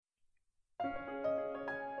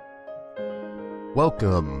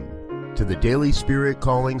Welcome to the Daily Spirit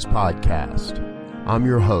Callings podcast. I'm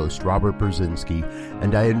your host, Robert Brzezinski,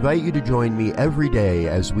 and I invite you to join me every day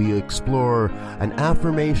as we explore an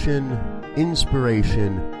affirmation,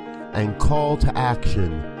 inspiration, and call to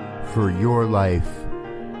action for your life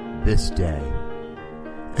this day.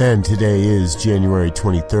 And today is January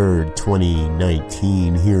 23rd,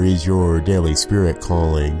 2019. Here is your Daily Spirit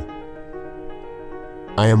Calling.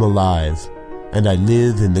 I am alive, and I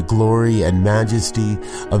live in the glory and majesty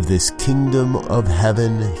of this kingdom of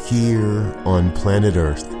heaven here on planet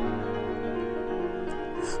Earth.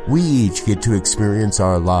 We each get to experience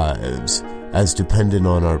our lives as dependent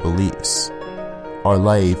on our beliefs. Our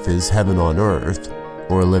life is heaven on earth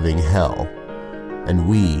or living hell, and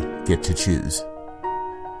we get to choose.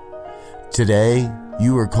 Today,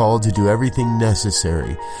 you are called to do everything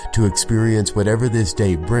necessary to experience whatever this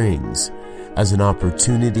day brings as an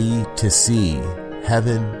opportunity to see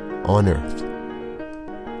heaven on earth.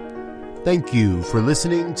 Thank you for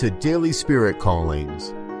listening to Daily Spirit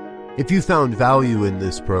Callings. If you found value in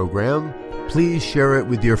this program, please share it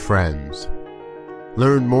with your friends.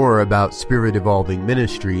 Learn more about Spirit Evolving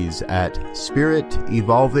Ministries at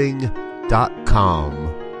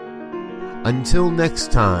spiritevolving.com. Until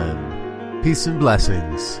next time, peace and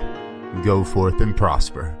blessings. Go forth and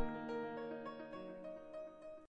prosper.